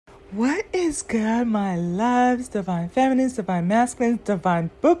What is good, my loves, divine feminists, divine masculines, divine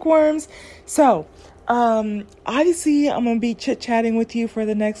bookworms? So, obviously, I'm gonna be chit-chatting with you for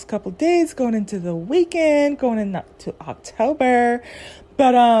the next couple days, going into the weekend, going into October.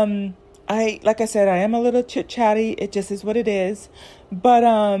 But like I said, I am a little chit-chatty. It just is what it is. But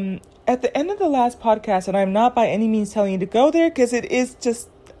at the end of the last podcast, and I'm not by any means telling you to go there because it is just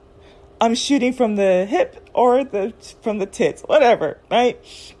I'm shooting from the hip or from the tits, whatever, right?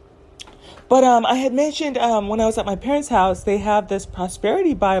 But I had mentioned when I was at my parents' house, they have this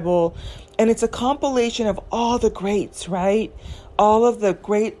prosperity Bible, and it's a compilation of all the greats, right? All of the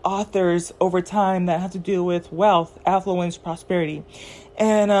great authors over time that have to do with wealth, affluence, prosperity.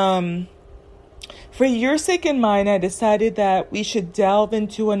 And for your sake and mine, I decided that we should delve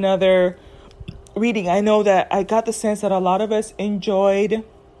into another reading. I know that I got the sense that a lot of us enjoyed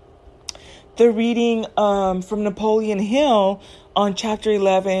the reading from Napoleon Hill on chapter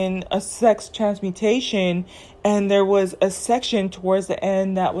 11, a sex transmutation, and there was a section towards the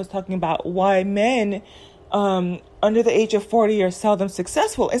end that was talking about why men under the age of 40 are seldom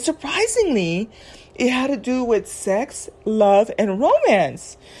successful. And surprisingly, it had to do with sex, love, and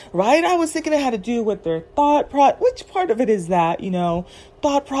romance, right? I was thinking it had to do with their which part of it is that,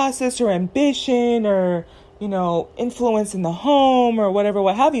 thought process or ambition or, influence in the home or whatever,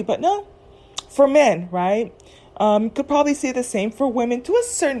 what have you. But no, for men, right? Could probably say the same for women to a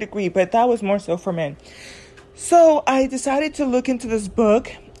certain degree, but that was more so for men. So I decided to look into this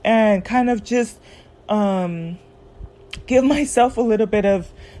book and kind of just give myself a little bit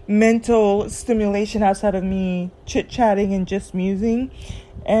of mental stimulation outside of me chit-chatting and just musing.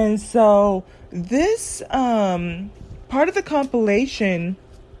 And so this part of the compilation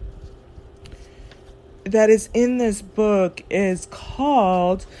that is in this book is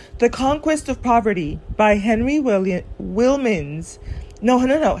called The Conquest of Poverty by Henry Wilmans.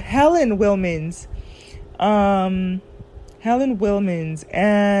 Helen Wilmans. Helen Wilmans.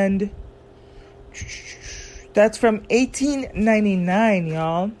 And that's from 1899,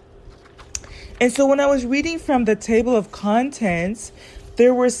 y'all. And so when I was reading from the table of contents,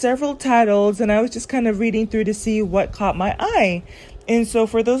 there were several titles, and I was just kind of reading through to see what caught my eye. And so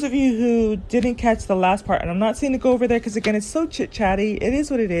for those of you who didn't catch the last part, and I'm not saying to go over there because, again, it's so chit-chatty. It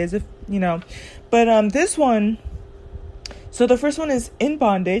is what it is, But this one, so the first one is In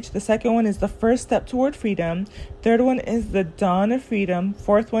Bondage. The second one is The First Step Toward Freedom. Third one is The Dawn of Freedom.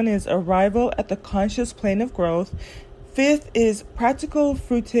 Fourth one is Arrival at the Conscious Plane of Growth. Fifth is Practical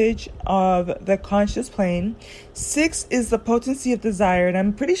Fruitage of the Conscious Plane. Sixth is The Potency of Desire. And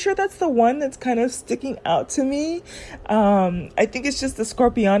I'm pretty sure that's the one that's kind of sticking out to me. I think it's just the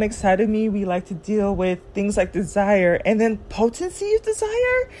scorpionic side of me. We like to deal with things like desire. And then potency of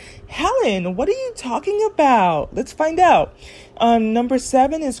desire? Helen, what are you talking about? Let's find out. Number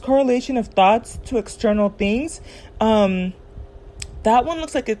 7 is Correlation of Thoughts to External Things. That one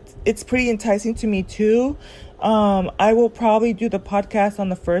looks like it's pretty enticing to me too. I will probably do the podcast on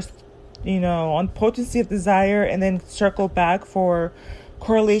the first, on potency of desire, and then circle back for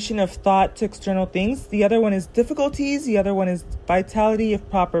correlation of thought to external things. The other one is difficulties. The other one is vitality of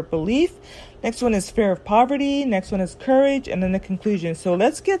proper belief. Next one is fear of poverty. Next one is courage. And then the conclusion. So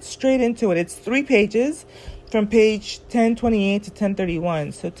let's get straight into it. It's 3 pages from page 1028 to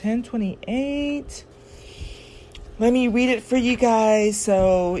 1031. So 1028. Let me read it for you guys.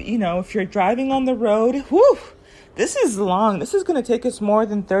 So, if you're driving on the road, this is long. This is going to take us more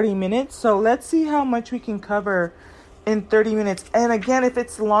than 30 minutes. So let's see how much we can cover in 30 minutes. And again, if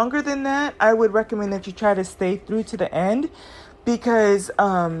it's longer than that, I would recommend that you try to stay through to the end because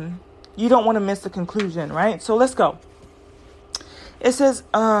you don't want to miss the conclusion, right? So let's go. It says,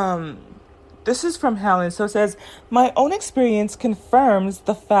 this is from Helen. So it says, my own experience confirms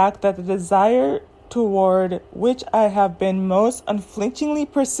the fact that the desire toward which I have been most unflinchingly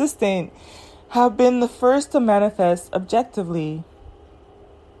persistent have been the first to manifest objectively.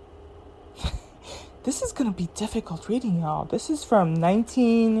 This is going to be difficult reading, y'all. This is from not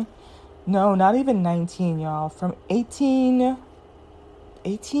even 19, y'all. From 18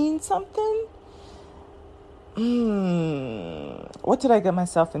 something? What did I get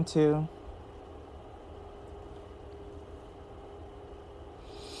myself into?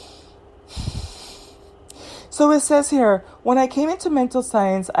 So it says here, when I came into mental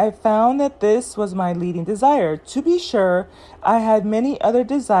science, I found that this was my leading desire. To be sure, I had many other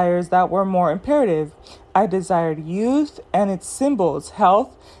desires that were more imperative. I desired youth and its symbols,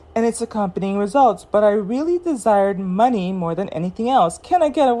 health and its accompanying results, but I really desired money more than anything else. Can I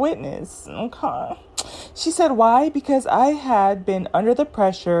get a witness? Okay. She said, why? Because I had been under the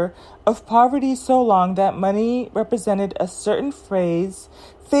pressure of poverty so long that money represented a certain phase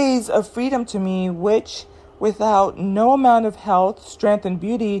phase of freedom to me, which without no amount of health, strength, and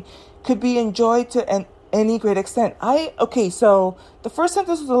beauty could be enjoyed to any great extent. Okay, so the first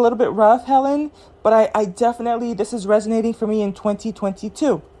sentence was a little bit rough, Helen, but I definitely, this is resonating for me in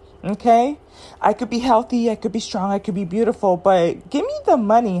 2022. Okay? I could be healthy, I could be strong, I could be beautiful, but give me the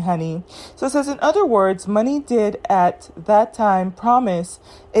money, honey. So it says, in other words, money did at that time promise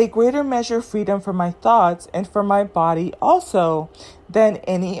a greater measure of freedom for my thoughts and for my body also than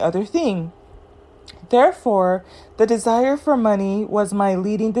any other thing. Therefore, the desire for money was my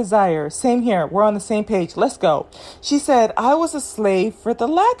leading desire. Same here. We're on the same page. Let's go. She said, I was a slave for the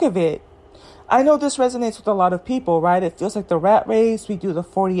lack of it. I know this resonates with a lot of people, right? It feels like the rat race. We do the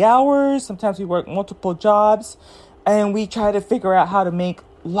 40 hours. Sometimes we work multiple jobs and we try to figure out how to make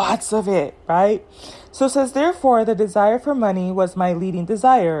lots of it, right? So it says, therefore, the desire for money was my leading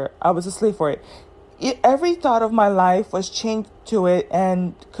desire. I was a slave for it. Every thought of my life was chained to it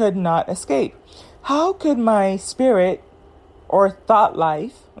and could not escape. How could my spirit or thought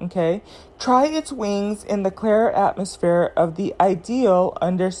life, try its wings in the clear atmosphere of the ideal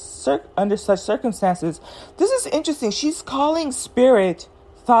under such circumstances? This is interesting. She's calling spirit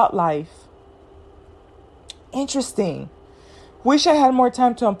thought life. Interesting. Wish I had more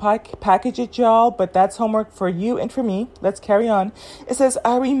time to package it, y'all, but that's homework for you and for me. Let's carry on. It says,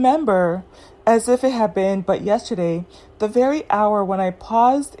 I remember, as if it had been but yesterday, the very hour when I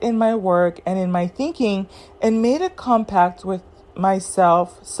paused in my work and in my thinking and made a compact with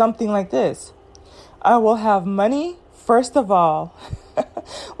myself, something like this. I will have money first of all.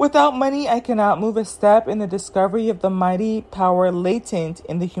 Without money, I cannot move a step in the discovery of the mighty power latent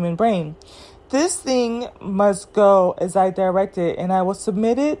in the human brain. This thing must go as I direct it, and I will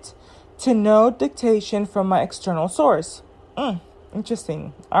submit it to no dictation from my external source.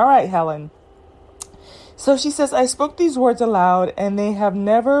 Interesting. All right, Helen. So she says, I spoke these words aloud, and they have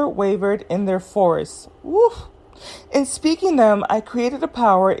never wavered in their force. Woof. In speaking them, I created a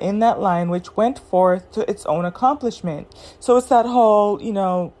power in that line which went forth to its own accomplishment. So it's that whole,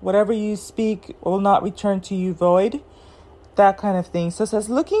 whatever you speak will not return to you void, that kind of thing. So it says,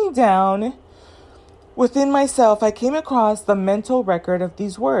 looking down within myself, I came across the mental record of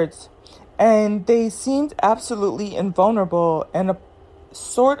these words, and they seemed absolutely invulnerable and a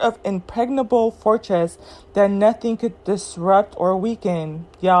sort of impregnable fortress that nothing could disrupt or weaken.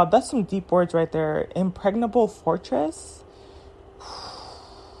 Y'all, that's some deep words right there. Impregnable fortress?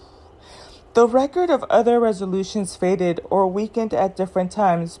 The record of other resolutions faded or weakened at different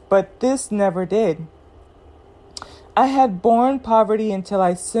times, but this never did. I had borne poverty until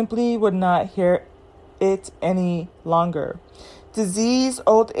I simply would not hear it any longer. Disease,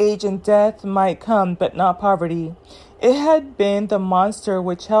 old age, and death might come, but not poverty. It had been the monster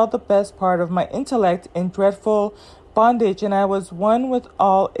which held the best part of my intellect in dreadful bondage, and I was one with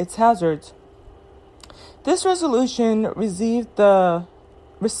all its hazards. This resolution received the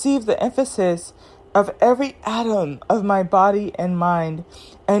emphasis of every atom of my body and mind,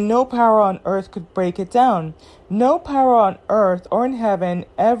 and no power on earth could break it down. No power on earth or in heaven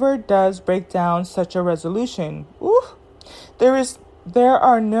ever does break down such a resolution. There was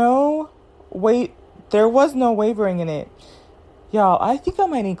no wavering in it. Y'all, I think I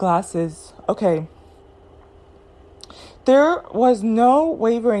might need glasses. Okay. There was no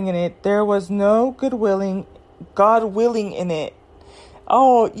wavering in it. There was no God willing in it.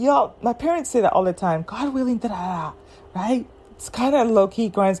 Oh, y'all, my parents say that all the time. God willing, da-da-da, right? It's kind of low-key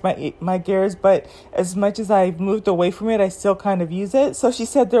grinds my gears, but as much as I've moved away from it, I still kind of use it. So she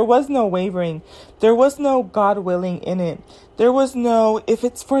said there was no wavering. There was no God willing in it. There was no if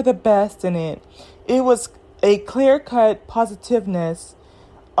it's for the best in it. It was a clear-cut positiveness,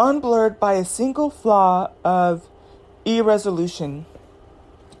 unblurred by a single flaw of irresolution.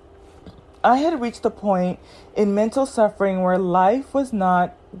 I had reached a point in mental suffering where life was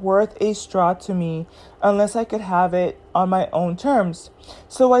not worth a straw to me unless I could have it on my own terms.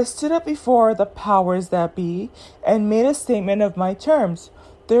 So I stood up before the powers that be and made a statement of my terms.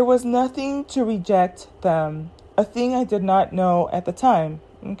 There was nothing to reject them, a thing I did not know at the time.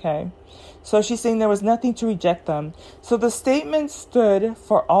 Okay. So she's saying there was nothing to reject them. So the statement stood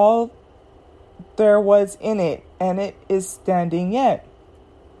for all there was in it, and it is standing yet.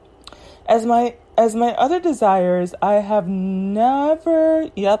 As my other desires, I have never...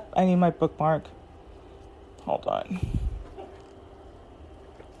 Yep, I need my bookmark. Hold on.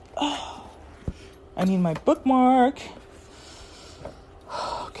 Oh, I need my bookmark.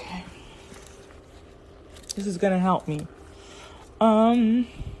 Okay. This is going to help me.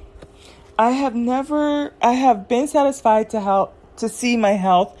 I have been satisfied to see my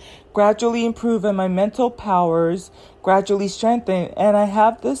health gradually improve and my mental powers gradually strengthen. And I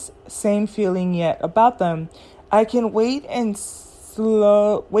have this same feeling yet about them. I can wait the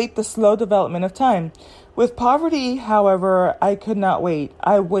slow development of time. With poverty, however, I could not wait.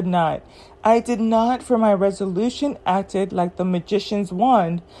 I would not. I did not, for my resolution acted like the magician's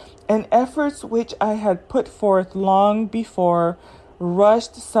wand, and efforts which I had put forth long before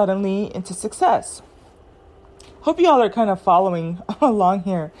rushed suddenly into success. Hope y'all are kind of following along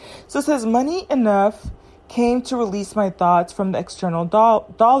here. So it says, money enough came to release my thoughts from the external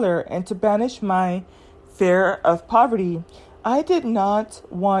dollar and to banish my fear of poverty. I did not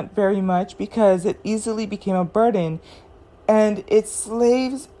want very much because it easily became a burden, and it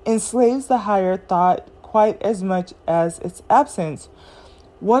enslaves the higher thought quite as much as its absence.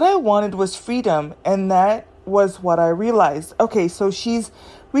 What I wanted was freedom, and that was what I realized. Okay, so she's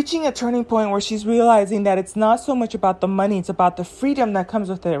reaching a turning point where she's realizing that it's not so much about the money, it's about the freedom that comes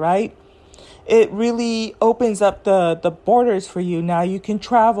with it, right? It really opens up the borders for you. Now you can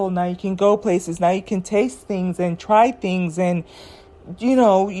travel, now you can go places, now you can taste things and try things, and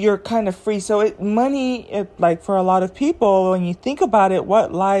you're kind of free. So money, like for a lot of people, when you think about it,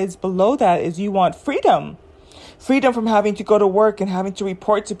 what lies below that is you want freedom. Freedom from having to go to work and having to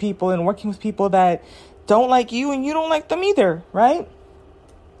report to people and working with people that don't like you and you don't like them either, right?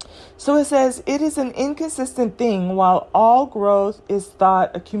 So it says, it is an inconsistent thing, while all growth is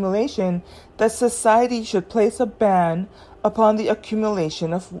thought accumulation, that society should place a ban upon the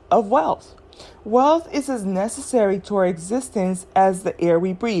accumulation of wealth. Wealth is as necessary to our existence as the air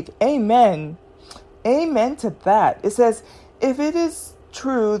we breathe. Amen. Amen to that. It says, if it is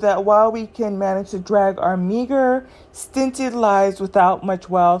true that while we can manage to drag our meager, stinted lives without much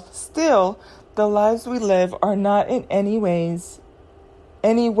wealth, still the lives we live are not in any way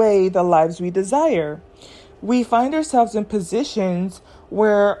the lives we desire. We find ourselves in positions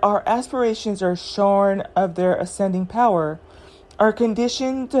where our aspirations are shorn of their ascending power. Our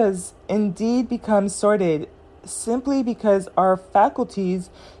condition does indeed become sordid, simply because our faculties,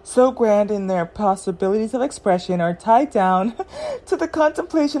 so grand in their possibilities of expression, are tied down to the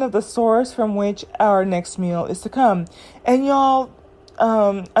contemplation of the source from which our next meal is to come. And y'all,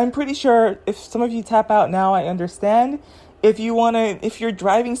 I'm pretty sure if some of you tap out now, I understand. If you're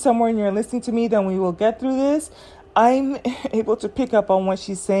driving somewhere and you're listening to me, then we will get through this. I'm able to pick up on what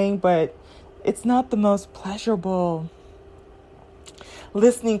she's saying, but it's not the most pleasurable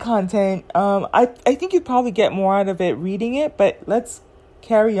listening content. I think you'd probably get more out of it reading it, but let's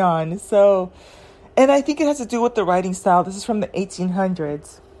carry on. So, and I think it has to do with the writing style. This is from the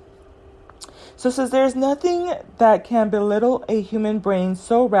 1800s. So it says, there is nothing that can belittle a human brain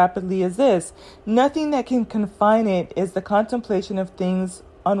so rapidly as this. Nothing that can confine it is the contemplation of things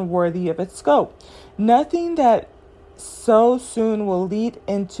unworthy of its scope. Nothing that so soon will lead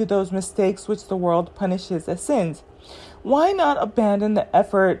into those mistakes which the world punishes as sins. Why not abandon the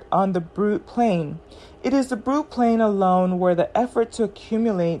effort on the brute plane? It is the brute plane alone where the effort to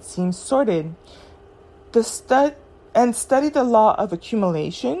accumulate seems sordid. Study the law of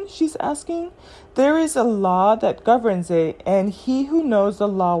accumulation, she's asking. There is a law that governs it, and he who knows the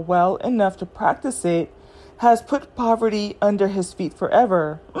law well enough to practice it has put poverty under his feet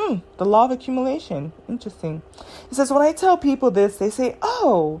forever. The law of accumulation. Interesting. It says, when I tell people this, they say,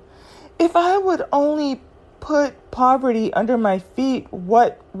 oh, if I would only put poverty under my feet,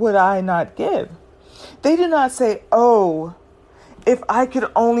 what would I not give? They do not say, oh, if I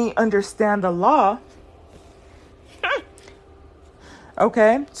could only understand the law.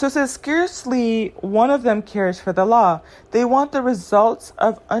 Okay, so it says scarcely one of them cares for the law. They want the results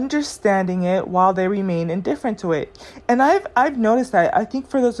of understanding it while they remain indifferent to it. And I've noticed that. I think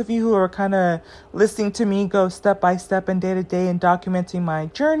for those of you who are kind of listening to me go step by step and day to day and documenting my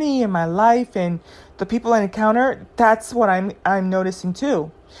journey and my life and the people I encounter, that's what I'm noticing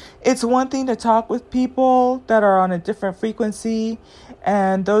too. It's one thing to talk with people that are on a different frequency,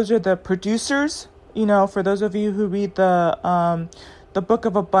 and those are the producers. For those of you who read the Book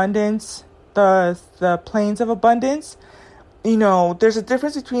of Abundance, the Plains of Abundance, there's a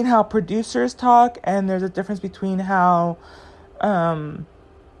difference between how producers talk, and there's a difference between how the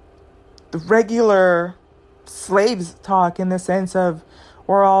regular slaves talk, in the sense of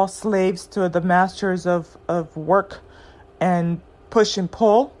we're all slaves to the masters of work and push and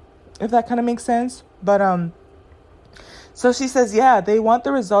pull, if that kind of makes sense. But so she says, yeah, they want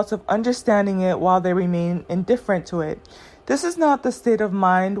the results of understanding it while they remain indifferent to it. This is not the state of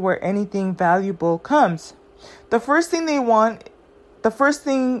mind where anything valuable comes. The first thing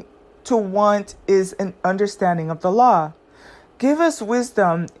to want is an understanding of the law. Give us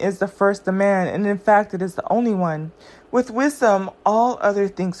wisdom is the first demand, and in fact, it is the only one. With wisdom, all other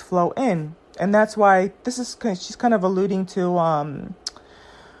things flow in. And that's why she's kind of alluding to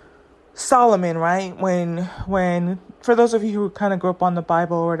Solomon, right? When for those of you who kind of grew up on the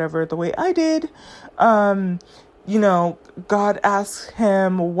Bible or whatever, the way I did, God asks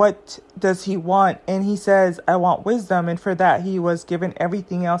him, what does he want? And he says, I want wisdom. And for that, he was given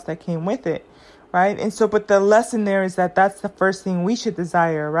everything else that came with it, right? And so, but the lesson there is that that's the first thing we should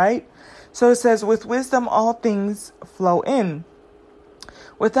desire, right? So it says, with wisdom, all things flow in.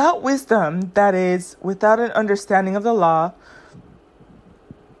 Without wisdom, that is, without an understanding of the law,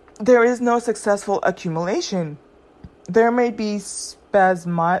 there is no successful accumulation. There may be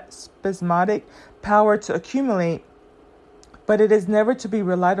spasmodic power to accumulate, but it is never to be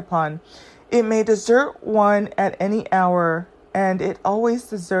relied upon. It may desert one at any hour, and it always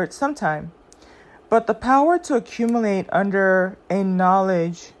deserts sometime. But the power to accumulate under a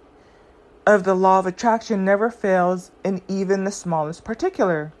knowledge of the law of attraction never fails in even the smallest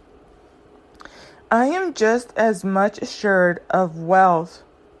particular. I am just as much assured of wealth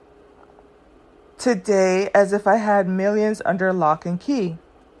today as if I had millions under lock and key.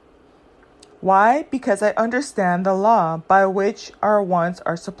 Why? Because I understand the law by which our wants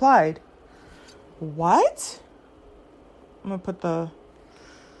are supplied. What? I'm going to put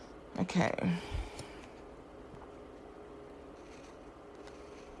okay.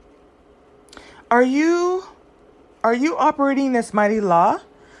 Are you operating this mighty law?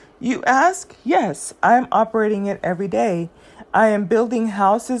 You ask? Yes, I'm operating it every day. I am building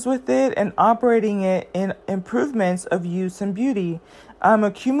houses with it and operating it in improvements of use and beauty. I'm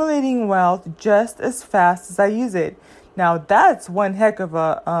accumulating wealth just as fast as I use it. Now that's one heck of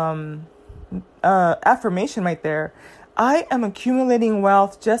a affirmation right there. I am accumulating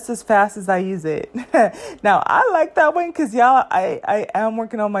wealth just as fast as I use it. Now, I like that one because, y'all, I am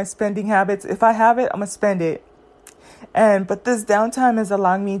working on my spending habits. If I have it, I'm going to spend it. But this downtime is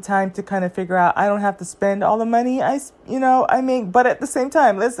allowing me time to kind of figure out I don't have to spend all the money I make. But at the same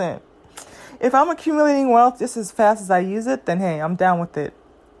time, listen, if I'm accumulating wealth just as fast as I use it, then, hey, I'm down with it.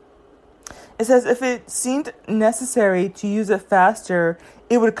 It says, if it seemed necessary to use it faster,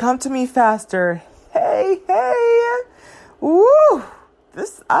 it would come to me faster. Hey. Woo!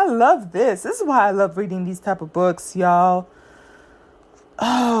 I love this. This is why I love reading these type of books, y'all.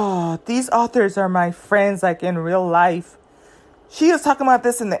 Oh, these authors are my friends, like in real life. She was talking about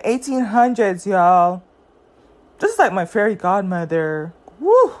this in the 1800s, y'all. This is like my fairy godmother.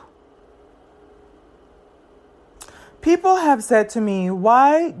 Woo! People have said to me,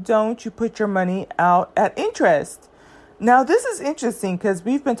 why don't you put your money out at interest? Now, this is interesting because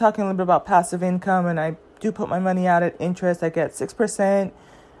we've been talking a little bit about passive income, and I do put my money out at interest. I get 6%,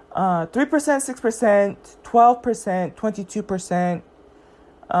 3%, 6%, 12%,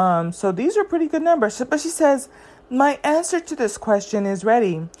 22%. So these are pretty good numbers. But she says, my answer to this question is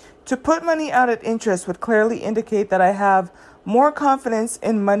ready. To put money out at interest would clearly indicate that I have more confidence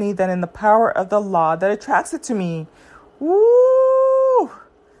in money than in the power of the law that attracts it to me. Woo!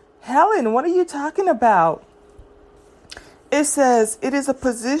 Helen, what are you talking about? It says, it is a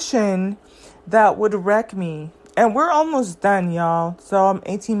position that would wreck me. And we're almost done, y'all. So I'm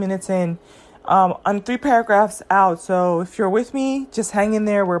 18 minutes in. I'm 3 paragraphs out. So if you're with me, just hang in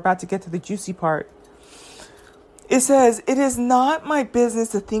there. We're about to get to the juicy part. It says, it is not my business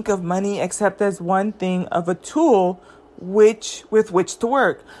to think of money except as one thing of a tool with which to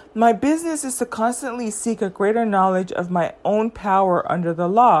work. My business is to constantly seek a greater knowledge of my own power under the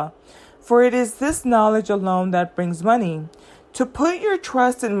law. For it is this knowledge alone that brings money. To put your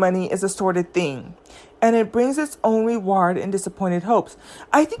trust in money is a sordid thing, and it brings its own reward in disappointed hopes.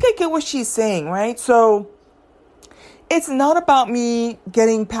 I think I get what she's saying, right? So it's not about me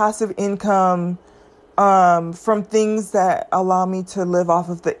getting passive income from things that allow me to live off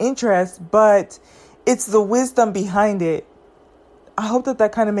of the interest, but it's the wisdom behind it. I hope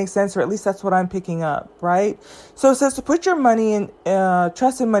that kind of makes sense, or at least that's what I'm picking up, right? So it says to put your money in,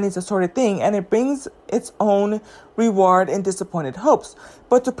 trust in money is a sort of thing, and it brings its own reward in disappointed hopes.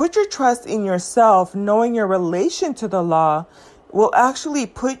 But to put your trust in yourself, knowing your relation to the law, will actually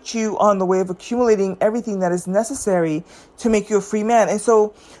put you on the way of accumulating everything that is necessary to make you a free man. And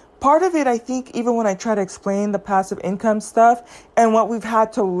so part of it, I think, even when I try to explain the passive income stuff and what we've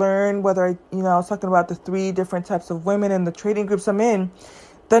had to learn, whether I was talking about the 3 different types of women and the trading groups I'm in,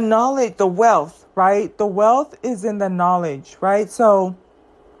 the knowledge, the wealth, right? The wealth is in the knowledge, right? So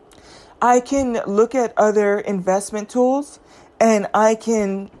I can look at other investment tools and I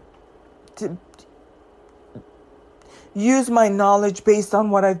can use my knowledge based on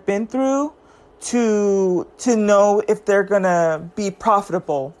what I've been through to know if they're going to be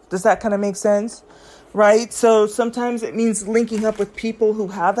profitable. Does that kind of make sense? Right? So sometimes it means linking up with people who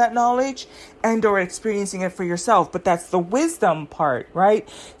have that knowledge and or experiencing it for yourself. But that's the wisdom part, right?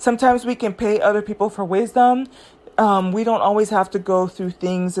 Sometimes we can pay other people for wisdom. We don't always have to go through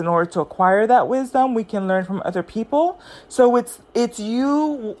things in order to acquire that wisdom. We can learn from other people. So it's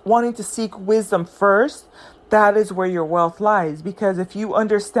you wanting to seek wisdom first. That is where your wealth lies. Because if you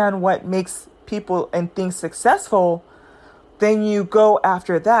understand what makes people and things successful, then you go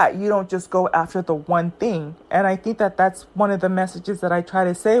after that. You don't just go after the one thing. And I think that that's one of the messages that I try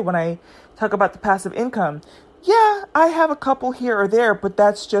to say when I talk about the passive income. Yeah, I have a couple here or there, but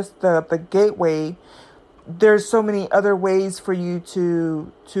that's just the gateway. There's so many other ways for you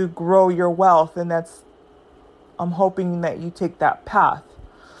to grow your wealth. And I'm hoping that you take that path.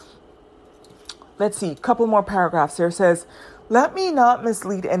 Let's see, a couple more paragraphs here. It says, let me not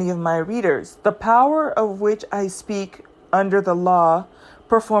mislead any of my readers. The power of which I speak under the law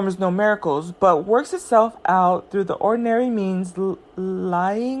performs no miracles, but works itself out through the ordinary means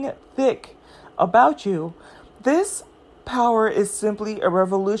lying thick about you. This power is simply a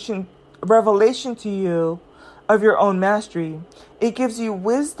revelation to you of your own mastery. It gives you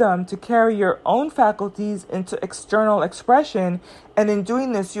wisdom to carry your own faculties into external expression, and in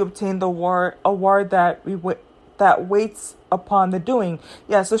doing this, you obtain the award that waits upon the doing.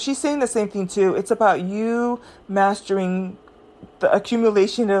 Yeah, so she's saying the same thing too. It's about you mastering the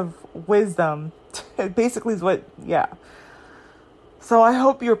accumulation of wisdom. Basically is what, yeah. So I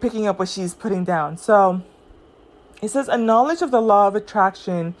hope you're picking up what she's putting down. So it says, a knowledge of the law of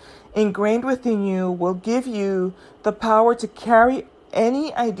attraction ingrained within you will give you the power to carry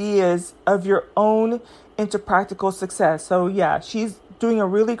any ideas of your own into practical success. So yeah, she's doing a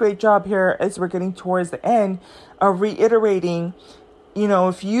really great job here as we're getting towards the end of reiterating,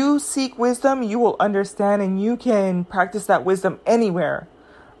 if you seek wisdom, you will understand and you can practice that wisdom anywhere,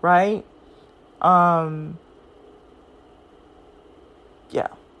 right? Yeah.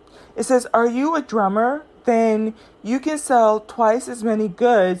 It says, are you a drummer? Then you can sell twice as many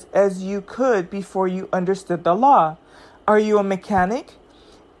goods as you could before you understood the law. Are you a mechanic?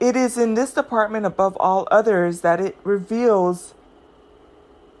 It is in this department above all others that it reveals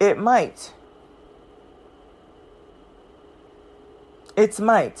its might.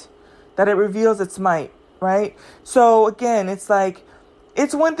 That it reveals its might, right? So again, it's like,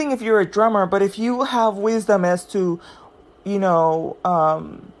 it's one thing if you're a drummer, but if you have wisdom as to,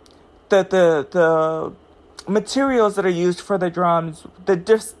 the materials that are used for the drums, the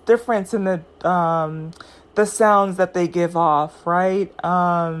difference in the sounds that they give off, right?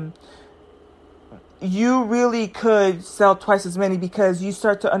 You really could sell twice as many because you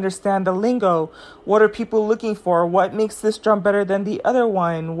start to understand the lingo. What are people looking for? What makes this drum better than the other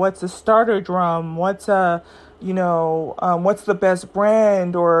one? What's a starter drum? What's what's the best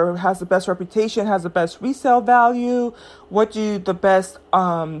brand or has the best reputation, has the best resale value? What do the best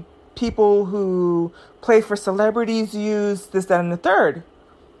people who play for celebrities use? This, that, and the third,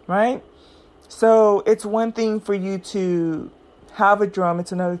 right? So it's one thing for you to have a drum.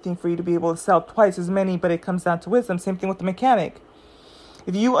 It's another thing for you to be able to sell twice as many, but it comes down to wisdom. Same thing with the mechanic.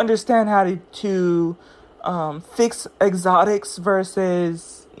 If you understand how to fix exotics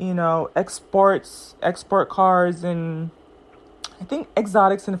versus, export cars, and I think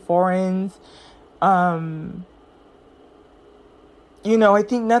exotics and foreigns, I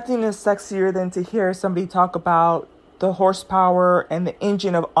think nothing is sexier than to hear somebody talk about the horsepower and the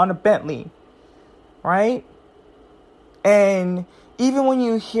engine on a Bentley, right? And even when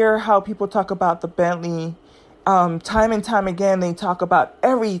you hear how people talk about the Bentley, time and time again, they talk about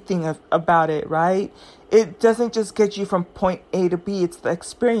everything about it, right? It doesn't just get you from point A to B. It's the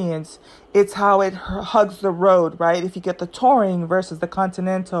experience. It's how it hugs the road, right? If you get the Touring versus the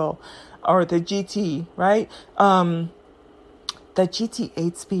Continental or the GT, right? The GT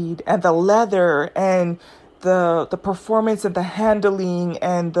 8-speed and the leather and the performance and the handling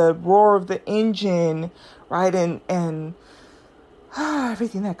and the roar of the engine, right? And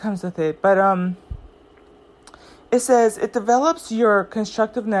everything that comes with it. But it says it develops your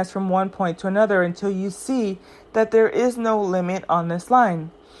constructiveness from one point to another until you see that there is no limit on this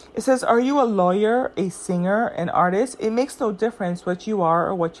line. It says, are you a lawyer, a singer, an artist? It makes no difference what you are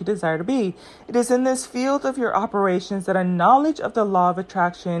or what you desire to be. It is in this field of your operations that a knowledge of the law of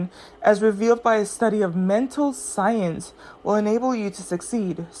attraction, as revealed by a study of mental science, will enable you to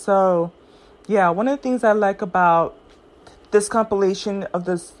succeed. So, yeah, one of the things I like about this compilation of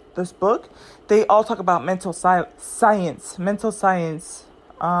this book, they all talk about mental science.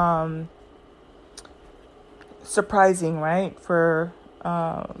 Surprising, right? For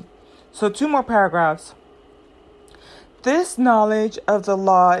So 2 more paragraphs. This knowledge of the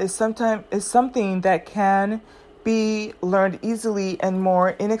law is something that can be learned easily and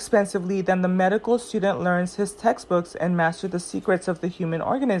more inexpensively than the medical student learns his textbooks and master the secrets of the human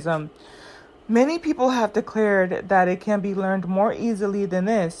organism. Many people have declared that it can be learned more easily than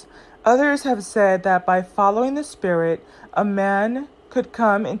this. Others have said that by following the Spirit, a man could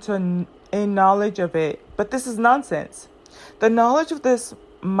come into a knowledge of it. But this is nonsense. The knowledge of this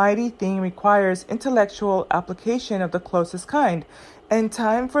mighty thing requires intellectual application of the closest kind, and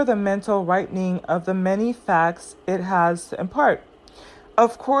time for the mental ripening of the many facts it has to impart.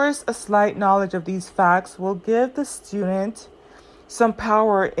 Of course, a slight knowledge of these facts will give the student some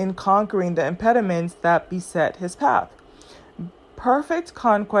power in conquering the impediments that beset his path. Perfect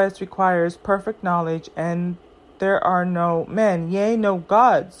conquest requires perfect knowledge, and there are no men, yea, no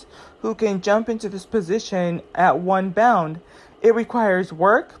gods, who can jump into this position at one bound. It requires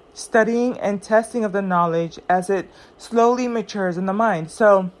work, studying, and testing of the knowledge as it slowly matures in the mind.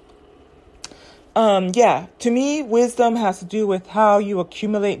 So, to me, wisdom has to do with how you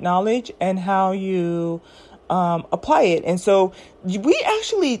accumulate knowledge and how you apply it. And so we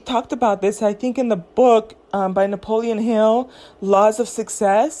actually talked about this, I think, in the book by Napoleon Hill, Laws of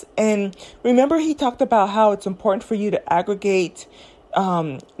Success. And remember, he talked about how it's important for you to aggregate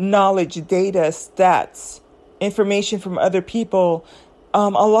knowledge, data, stats, information from other people. A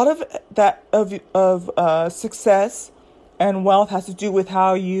lot of that of success and wealth has to do with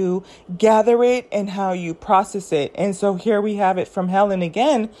how you gather it and how you process it. And so here we have it from Helen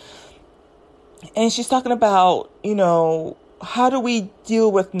again. And she's talking about, how do we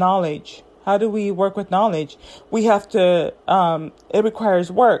deal with knowledge? How do we work with knowledge? We have to, it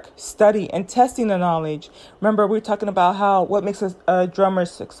requires work, study, and testing the knowledge. Remember, we're talking about what makes a drummer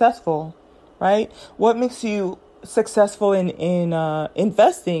successful, right? What makes you successful in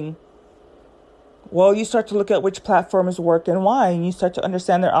investing? Well, you start to look at which platforms work and why, and you start to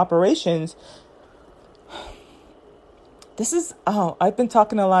understand their operations. I've been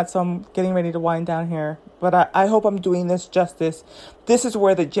talking a lot, so I'm getting ready to wind down here. But I hope I'm doing this justice. This is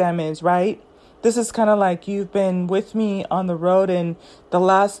where the gem is, right? This is kind of like you've been with me on the road, and the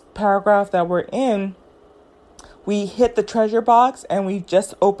last paragraph that we're in, we hit the treasure box and we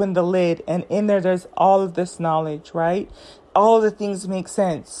just opened the lid. And in there's all of this knowledge, right? All of the things make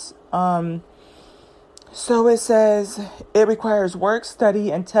sense. So it says it requires work,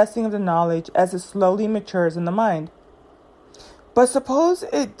 study, and testing of the knowledge as it slowly matures in the mind. But suppose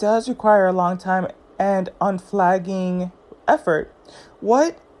it does require a long time and unflagging effort.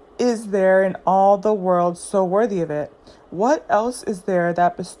 What is there in all the world so worthy of it? What else is there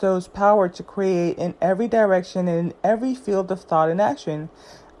that bestows power to create in every direction and in every field of thought and action?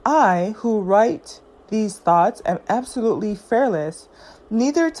 I, who write these thoughts, am absolutely fearless.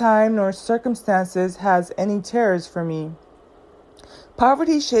 Neither time nor circumstances has any terrors for me.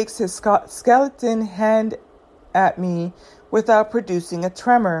 Poverty shakes his skeleton hand at me without producing a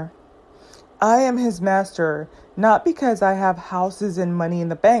tremor. I am his master, not because I have houses and money in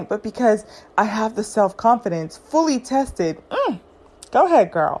the bank, but because I have the self-confidence, fully tested, go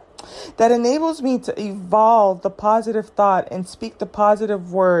ahead, girl, that enables me to evolve the positive thought and speak the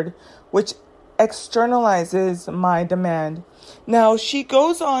positive word, which externalizes my demand. Now, she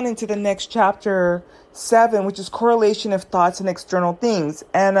goes on into the next chapter 7, which is correlation of thoughts and external things.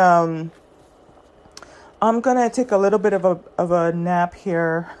 And, I'm going to take a little bit of a nap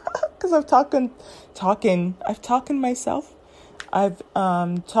here because I've talked myself. I've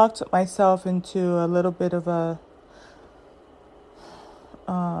talked myself into a little bit of a,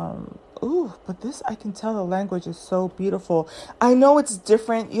 but this, I can tell the language is so beautiful. I know it's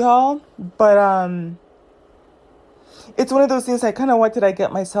different, y'all, but it's one of those things I kind of, what did I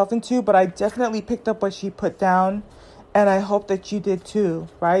get myself into? But I definitely picked up what she put down. And I hope that you did too,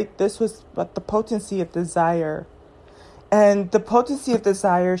 right? This was but the potency of desire. And the potency of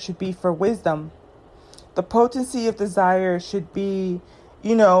desire should be for wisdom. The potency of desire should be,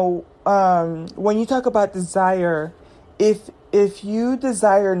 when you talk about desire, if you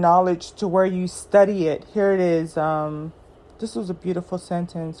desire knowledge to where you study it, here it is. This was a beautiful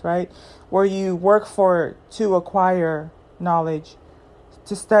sentence, right? Where you work to acquire knowledge,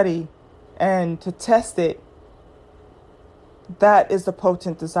 to study, and to test it. That is the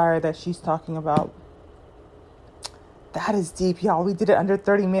potent desire that she's talking about. That is deep, y'all. We did it under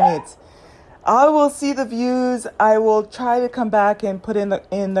 30 minutes. I will see the views. I will try to come back and put in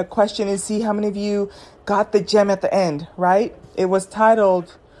the question and see how many of you got the gem at the end, right? It was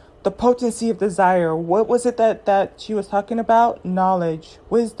titled The Potency of Desire. What was it that she was talking about? Knowledge,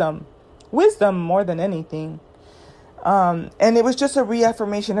 wisdom more than anything. And it was just a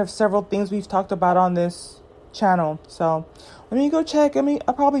reaffirmation of several things we've talked about on this channel. So let me go check. I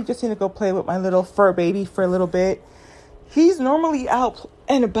probably just need to go play with my little fur baby for a little bit. He's normally out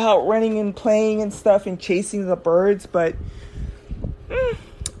and about running and playing and stuff and chasing the birds, but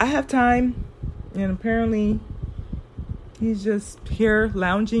I have time, and apparently he's just here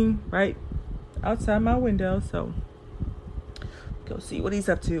lounging right outside my window. So go see what he's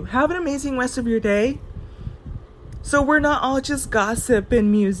up to. Have an amazing rest of your day. So we're not all just gossip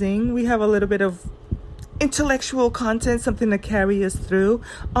and musing. We have a little bit of intellectual content, something to carry us through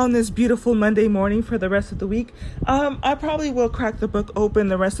on this beautiful Monday morning for the rest of the week. I probably will crack the book open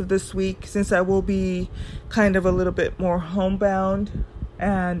the rest of this week, since I will be kind of a little bit more homebound,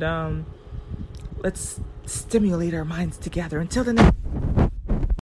 and let's stimulate our minds together. Until the next